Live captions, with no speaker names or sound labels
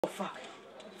Oh fuck.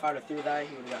 If I would have threw that,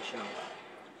 he would have got shot.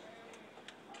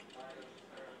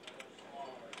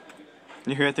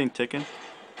 You hear that thing ticking?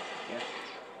 Yeah.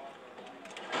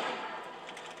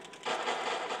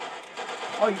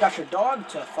 Oh, you got your dog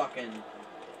to fucking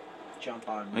jump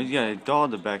on me. You got a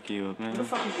dog to back you up, man. Who the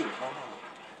fuck is you? Oh.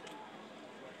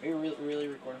 Are you really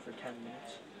recording for 10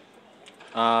 minutes?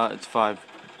 It's 5.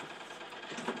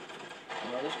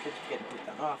 Well, this kid's getting put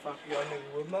down. Oh, fuck, you gotta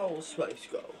where my old spice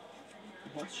go.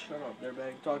 What? Shut up. They're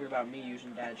talking about me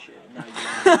using dad shit.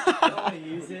 Now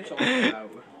you use it. Talking about.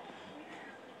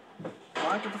 Come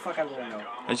on, get the fuck out of the window.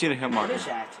 I just get a hit marker. What is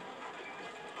that?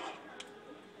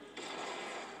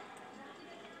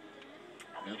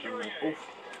 Oof.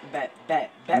 Bet.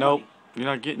 Nope. Money. You're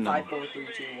not getting them. 5, 4, 3,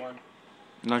 2, 1.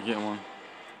 You're not getting one.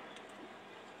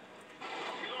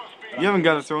 You haven't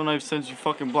got a throw knife since your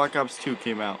fucking Black Ops 2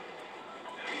 came out.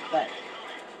 Bet.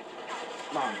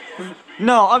 Mom.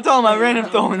 No, I'm talking about random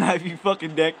throwing knife, you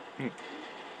fucking dick.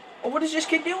 Oh, what is this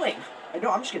kid doing? I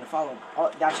know, I'm just gonna follow him. Oh,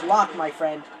 that's locked, my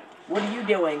friend. What are you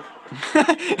doing?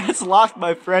 It's locked,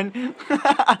 my friend.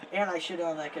 And I shit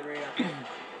on that kid right now.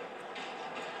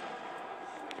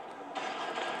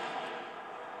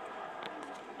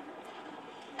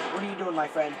 What are you doing, my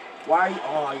friend? Why are you?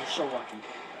 Oh, you're so lucky.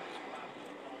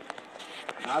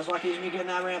 Not as lucky as me getting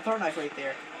that random throw knife right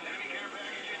there.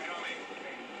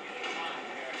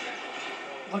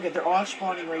 Look at, they're all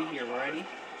spawning right here. We're ready?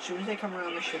 As soon as they come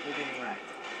around the ship, they're getting wrecked.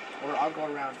 Or I'll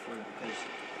go around for them because,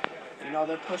 you know,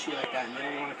 they're pushy like that and they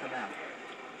don't want to come out.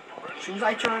 As soon as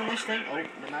I turn this thing, oh, as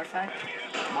a matter of fact,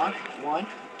 Mark, 1. I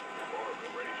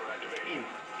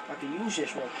have to use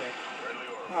this real quick.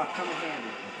 Oh, come in handy.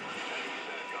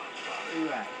 Where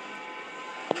you at?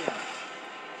 Where you at?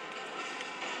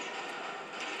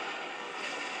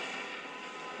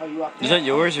 Oh, you up there? Is that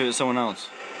yours or is it someone else?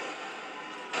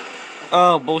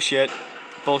 Oh, bullshit.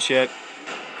 Bullshit.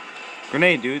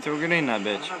 Grenade, dude. Throw a grenade in that I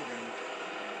don't bitch. have a grenade.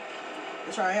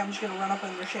 It's alright, I'm just gonna run up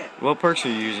on your shit. What perks are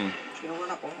you using? I'm just gonna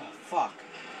run up. Oh, fuck.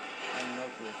 I have no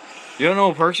clue. You don't know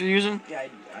what perks you're using? Yeah,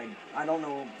 I don't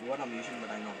know what I'm using, but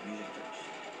I know I'm using first.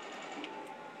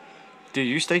 Dude,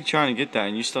 you stay trying to get that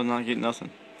and you still not getting nothing.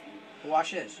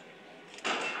 Watch this.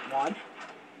 1,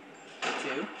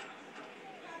 2,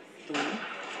 3.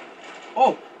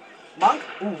 Oh! Monk?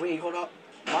 Ooh, wait, hold up.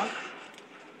 Monk?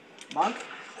 Monk?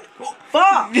 Oh,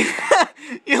 fuck!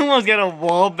 You almost got a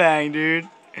wall bang, dude.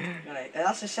 Alright,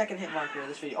 that's the second hit marker of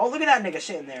this video. Oh, look at that nigga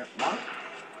sitting there. Monk?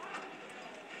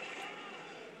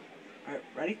 Alright,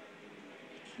 ready?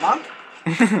 Monk?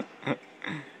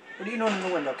 What are you doing in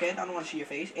the window, kid? I don't want to see your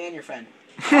face and your friend.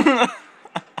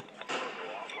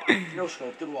 No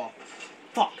scope, through the wall.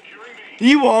 Fuck.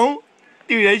 You won't?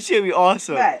 Dude, that shit would be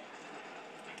awesome. Bet.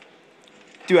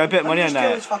 Dude, I bet money on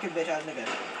Let me just kill that. this fucking bitch ass nigga.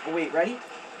 Oh, wait, ready?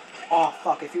 Oh,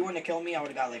 fuck. If you wouldn't have killed me, I would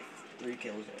have got like 3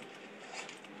 kills there.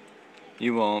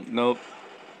 You won't. Nope.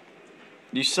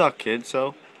 You suck, kid,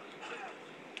 so.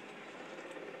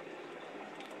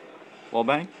 Wall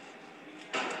bang.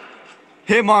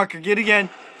 Hit marker. Get it again.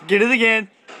 Get it again.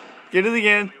 Get it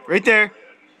again. Right there.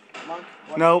 Monk?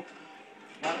 What? Nope.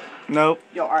 Monk? Nope.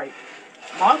 Yo, alright.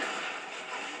 Monk?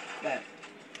 Bet.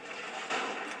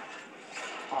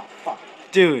 Oh, fuck.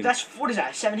 Dude. That's, what is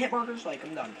that, 7 hit markers? Like,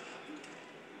 I'm done.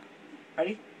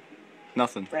 Ready?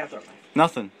 Nothing. Ran up throw knife.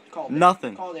 Nothing. Called it.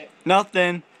 Nothing. Called it.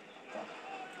 Nothing.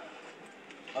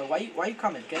 Oh, why you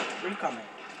coming, kid? Where you coming?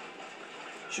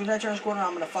 As soon as I turn this corner,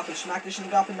 I'm gonna fucking smack this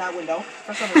nigga up in that window.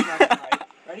 First I'm gonna smack him, right?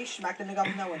 Ready? Smack the nigga up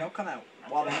in that window. Come out.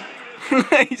 Wall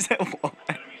bang. He said wall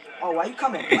bang. Oh, why you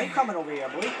coming? Why you coming over here,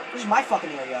 boy? This is my fucking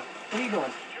area. What are you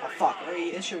doing? Oh, fuck.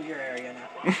 It's your area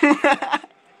now.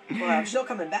 Well, I'm still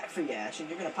coming back for your ass, and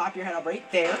you're gonna pop your head up right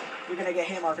there. You're gonna get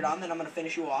hit marked on, then I'm gonna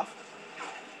finish you off.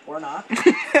 Or not.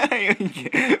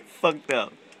 Fucked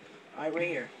up. Alright, right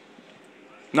here.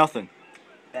 Nothing.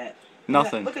 Bet.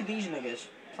 Nothing. Look at these niggas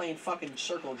playing fucking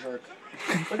circle jerk.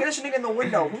 Look at this nigga in the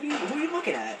window. Who are you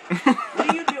looking at? What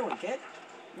are you doing, kid?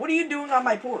 What are you doing on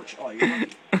my porch? Oh, you're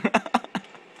lucky.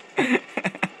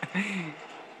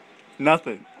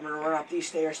 Nothing. I'm gonna run up these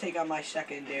stairs, take out my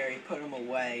secondary, put them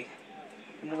away.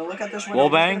 I'm gonna look at this window. Wall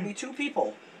There's bang? gonna be 2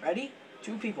 people. Ready?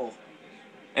 2 people.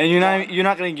 And you're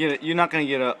not gonna get it. You're not gonna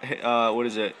get a what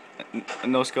is it? A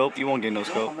no scope. You won't get no No,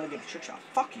 scope. I'm gonna get a trick shot.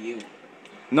 Fuck you.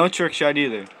 No trick shot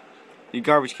either. You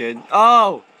garbage kid.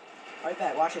 Oh. Alright,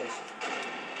 bet. Watch this.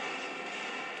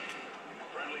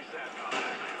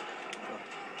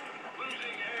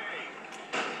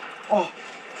 Oh.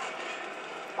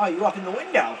 Oh, you up in the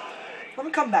window. Let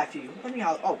me come back to you. Let me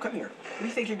holler. Oh, come here. What do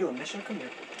you think you're doing, mister? Come here.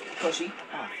 Pussy.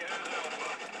 Oh.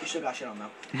 You still got shit on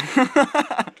though.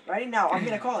 Right now, I'm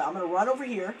gonna call it. I'm gonna run over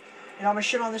here, And I'm gonna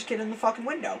shit on this kid in the fucking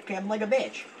window. Okay, I'm like a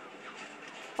bitch.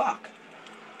 Fuck.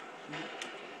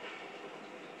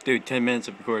 Dude, 10 minutes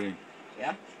of recording.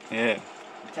 Yeah? Yeah.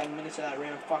 10 minutes of that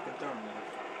random fucking throwing knife.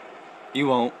 You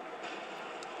won't.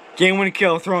 Game winning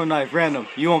kill, throwing knife, random.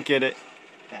 You won't get it.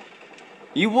 Yeah.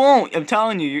 You won't. I'm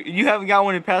telling you. You haven't got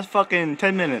one in the past fucking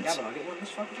 10 minutes. Yeah, but I'll get one this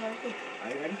fucking time. Are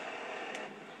you ready?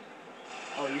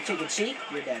 Oh, you're taking C?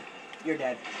 You're dead. You're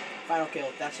dead. Final kill.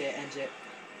 That's it. Ends it.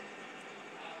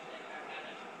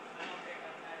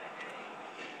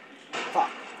 Fuck.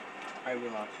 Alright, we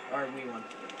lost. Or we won.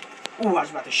 Ooh, I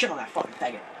was about to shit on that fucking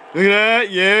faggot. Look at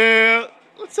that. Yeah.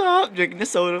 What's up? Drinking the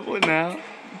soda. What now?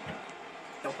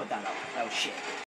 Don't put that up. That was shit.